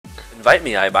Invite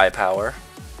me, I buy power.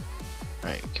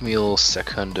 Alright, give me a little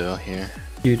secundo here.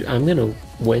 Dude, I'm gonna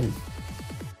win.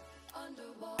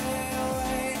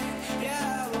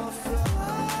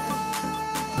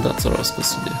 That's what I was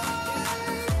supposed to do.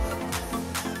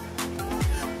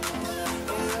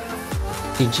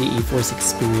 GeForce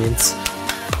experience.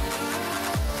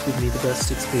 Give me the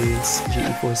best experience.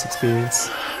 GeForce experience.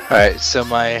 Alright, so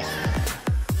my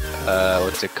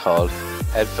what's it called?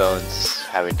 Headphones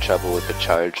having trouble with the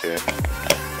charger.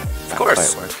 Of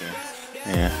course. Not quite working.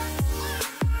 Yeah.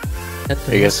 Headphones.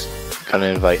 I guess kinda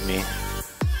invite me.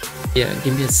 Yeah,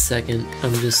 give me a second.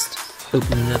 I'm just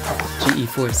opening up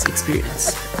GeForce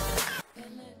experience.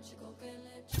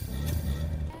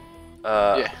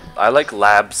 Yeah. I like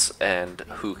Labs and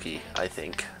Hookie, I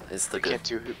think, is the I good. can't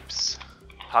do hoops.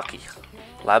 Hockey.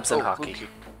 Labs and Oh, Hockey Hookie.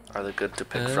 are the good to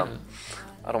pick from.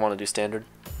 I don't want to do standard.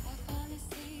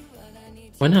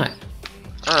 Why not?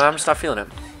 I don't know, I'm just not feeling it.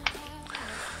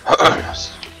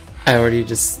 I already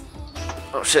just...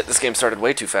 Oh shit, this game started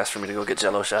way too fast for me to go get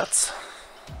jello shots.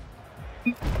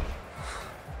 Yeah,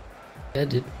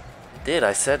 dude. It did,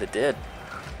 I said it did.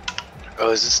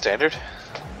 Oh, is this standard?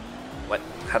 What?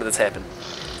 How did this happen?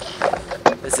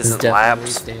 This This is isn't definitely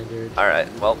Labs. standard.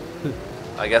 Alright, well,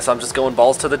 I guess I'm just going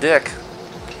balls to the dick.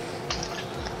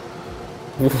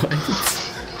 What?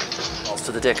 Balls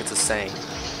to the dick, it's a saying.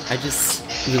 I just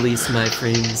released my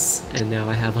frames, and now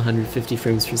I have 150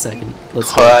 frames per second.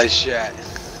 Let's go. Oh shit.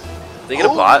 They get a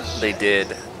bot? They did.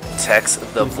 Text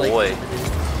the It was like boy.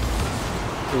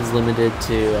 It was limited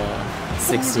to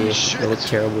 60. Holy It shit. looked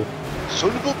terrible. Son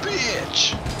of a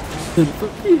bitch!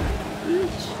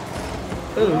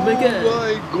 Oh my god!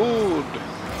 Oh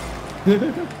my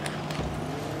god!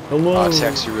 Hello! Oh,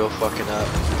 Tex, you real fucking up.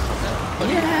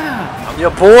 Yeah! I'm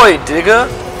your boy, digga!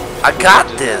 I got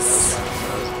this!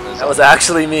 That was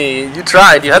actually me. You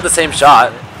tried, you had the same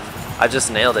shot. I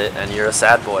just nailed it, and you're a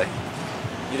sad boy.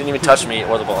 You didn't even touch me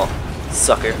or the ball.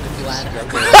 Sucker.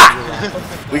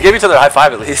 We gave each other a high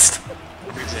five at least.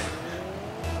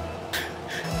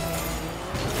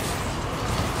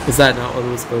 Is that not what it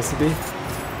was supposed to be?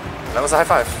 That was a high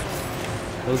five.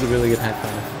 That was a really good high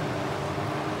five.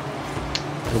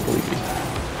 I don't believe you.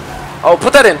 Oh,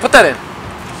 put that in, put that in!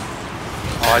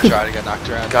 Oh, I tried to get knocked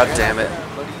around. God damn it.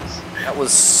 That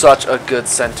was such a good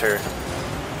center.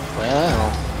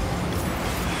 Wow.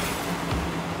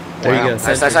 There you go. Nice,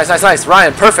 nice, center. nice, nice, nice.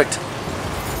 Ryan, perfect.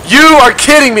 You are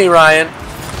kidding me, Ryan!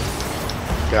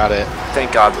 Got it.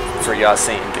 Thank God for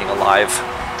Yaseen being alive.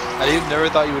 I never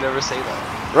thought you would ever say that.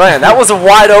 Ryan, that was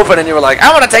wide open and you were like,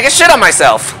 I want to take a shit on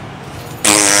myself!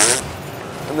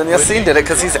 And then Yaseen did it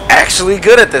because he's actually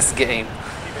good at this game.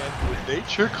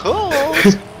 Nature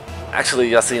calls. Actually,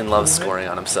 Yaseen loves scoring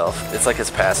on himself. It's like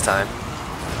his pastime.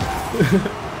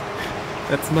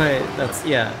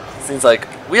 Yeah. Seems like,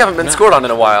 we haven't been scored on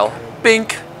in a while.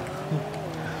 Bink!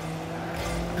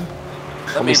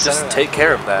 Let me just take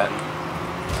care of that.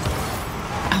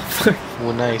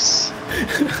 Well, nice.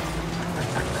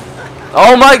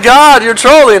 Oh my god, you're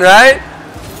trolling, right?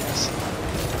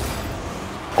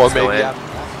 Or Let's go maybe in. I'm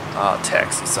Oh,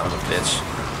 Tex, you son of a bitch.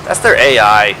 That's their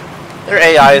AI. Their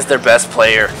AI is their best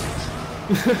player.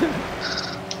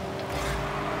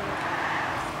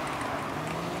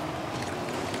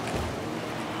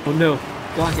 Oh no.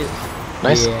 Block it.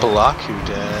 nice Yeah. block, who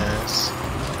does.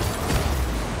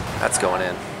 That's going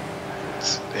in.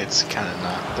 It's kind of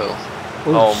not, though.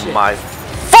 Oh shit. my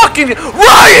fucking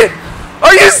Ryan!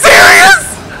 Are you serious?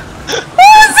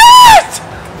 What is that?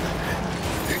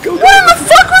 What in the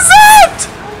fuck was that?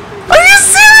 Are you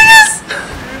serious?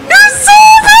 You're so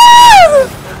bad!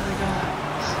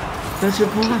 That's your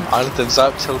block. Jonathan,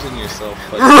 stop tilting yourself.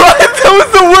 Like, Ryan, that was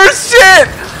the worst shit!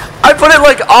 I put it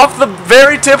like off the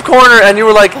very tip corner and you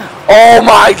were like, oh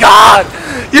my god!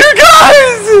 You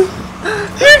guys!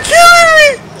 You're killing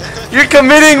me! You're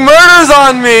committing murders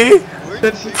on me!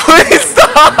 Please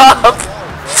stop!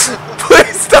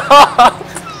 Please stop!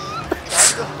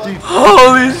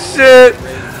 Holy shit!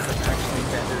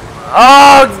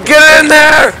 Oh, get in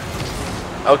there!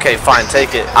 Okay, fine,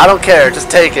 take it. I don't care,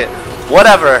 just take it.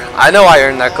 Whatever. I know I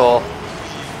earned that goal.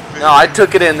 No, I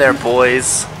took it in there,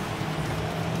 boys.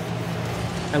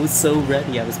 I was so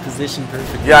ready. I was positioned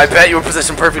perfectly. Yeah, I bet you were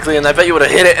positioned perfectly, and I bet you would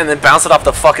have hit it and then bounced it off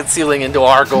the fucking ceiling into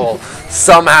our goal.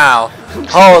 Somehow.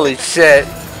 Holy shit.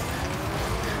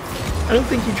 I don't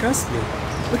think you trust me.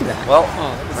 Look at that. Well,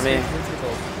 that was I mean-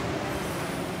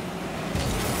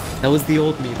 that was the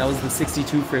old me. That was the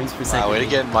 62 frames per second. wow, way to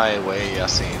get in my way,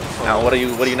 Yaseen. Now, what are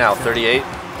you now, 38?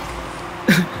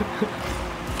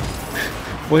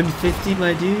 150,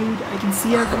 my dude. I can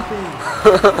see everything.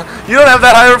 You don't have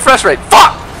that high refresh rate.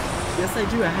 Fuck! Yes, I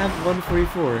do. I have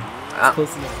 144. Ah.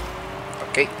 Close enough.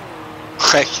 Okay.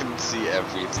 I can see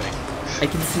everything. I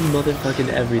can see motherfucking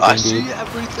everything, I dude. see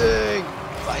everything.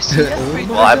 I see Oh everything.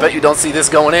 my Well, I bet you don't see this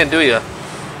going in, do you?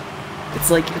 It's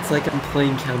like I'm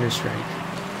playing Counter-Strike.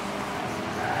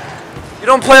 You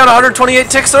don't play on 128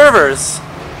 tick servers.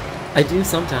 I do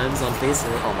sometimes on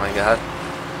Facebook. Oh my god.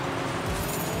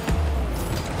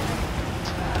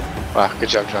 Wow, good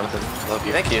job, Jonathan. Love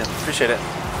you. Thank you. Appreciate it.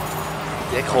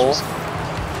 Dickhole.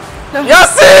 No.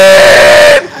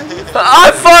 Yaseen!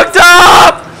 I fucked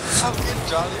up! How can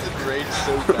Jonathan rage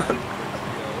so bad?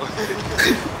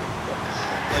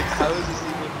 Like, how is this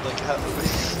even, like, how,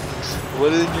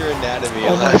 what in your anatomy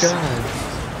Oh my allows- god.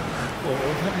 Oh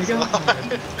my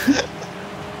god.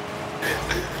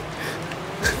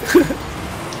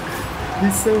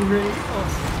 He's so great.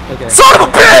 Oh. Okay. Son of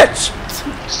a bitch!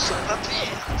 Son of a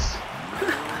bitch.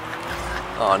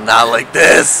 Oh, not like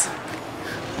this.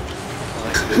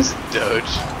 Like this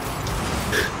Doge.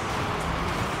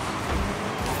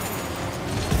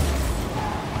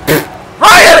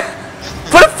 Ryan!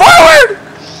 Put it forward!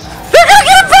 You're gonna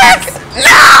get it back!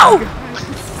 No!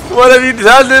 What have you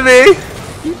done to me?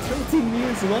 You're tilting me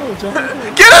as well,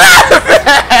 Jonathan. Get it out of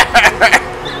there!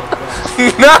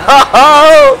 No!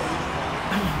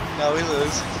 Now we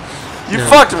lose. You No.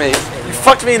 fucked me. You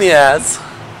fucked me in the ass.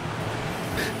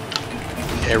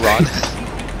 Aaron.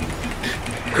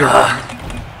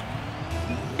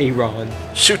 Aaron.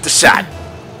 Shoot the shot.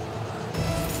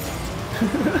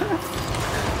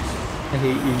 I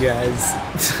hate you guys.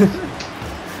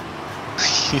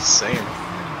 He's saying.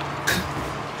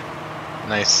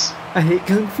 Nice. I hate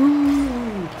Kung Fu!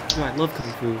 Oh, I love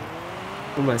Kung Fu.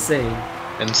 What am I saying?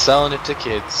 And selling it to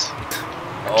kids.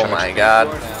 Oh my god.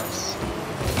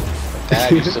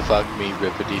 Dad used to fuck me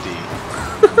rippity-dee.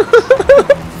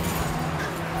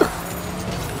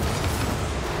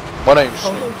 My name's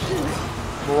Snoop.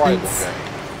 Rival Thanks.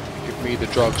 gang. Give me the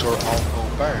drugs or I'll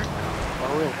go bang.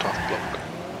 I'm a real tough bloke.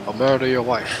 I'll murder your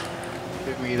wife.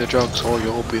 Give me the drugs or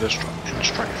you'll be the in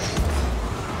strife.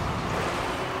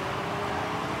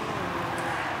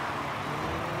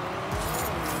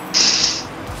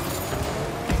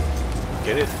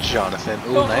 Get it, Jonathan.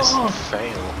 Ooh, nice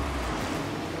fail.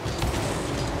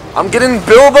 I'm getting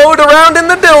Bilbo'd around in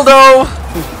the dildo.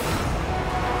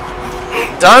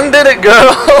 Done did it,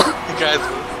 girl. You guys,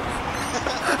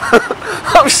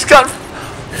 I just got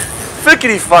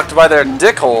fickety fucked by their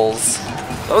dick holes.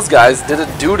 Those guys did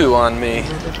a doo-doo on me.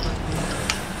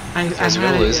 Guys, we're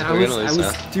gonna lose. We're gonna lose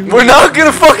now. doing We're not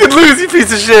gonna fucking lose, you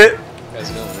piece of shit. You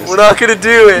guys are gonna lose. We're not gonna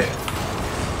do it.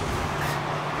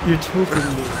 You're tilting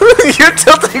me. You're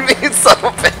tilting me, you son of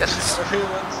a bitch.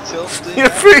 Everyone's tilting. You're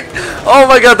free. Oh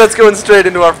my god, that's going straight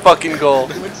into our fucking goal.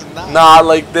 No, it's not. Not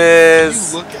like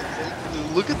this. You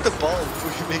look at the ball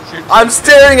before you make your. I'm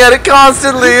staring at it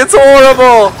constantly. It's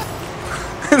horrible.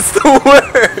 It's the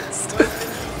worst.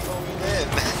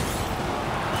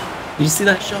 Did you see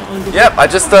that shot on goal? Yep, I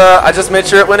just made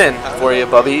sure it went in for you,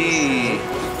 Bubby.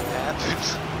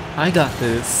 I got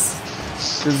this.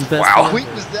 This is the best Wow. one Wait,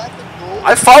 ever. was that the goal?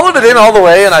 I followed it in all the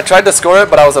way and I tried to score it,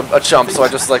 but I was a chump, so I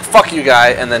just like fuck you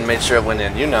guy and then made sure it went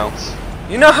in. You know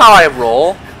how I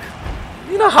roll.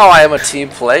 You know how I am a team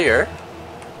player.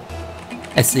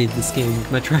 I saved this game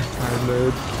with my tryhard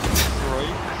mode.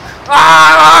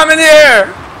 Ah, I'm in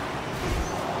here.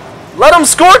 Let him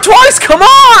score twice. Come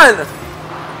on.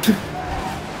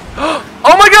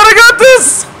 Oh my god, I got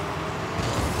this.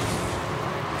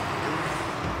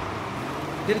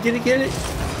 Get it!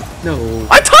 No.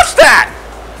 I touched that.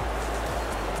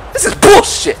 This is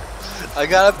bullshit. I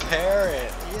got a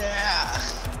parrot. Yeah.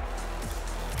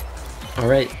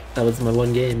 Alright, that was my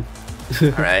one game.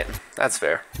 Alright, that's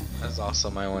fair. That's also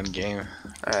my one game.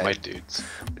 Alright. My dudes.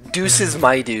 Deuces,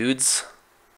 my dudes.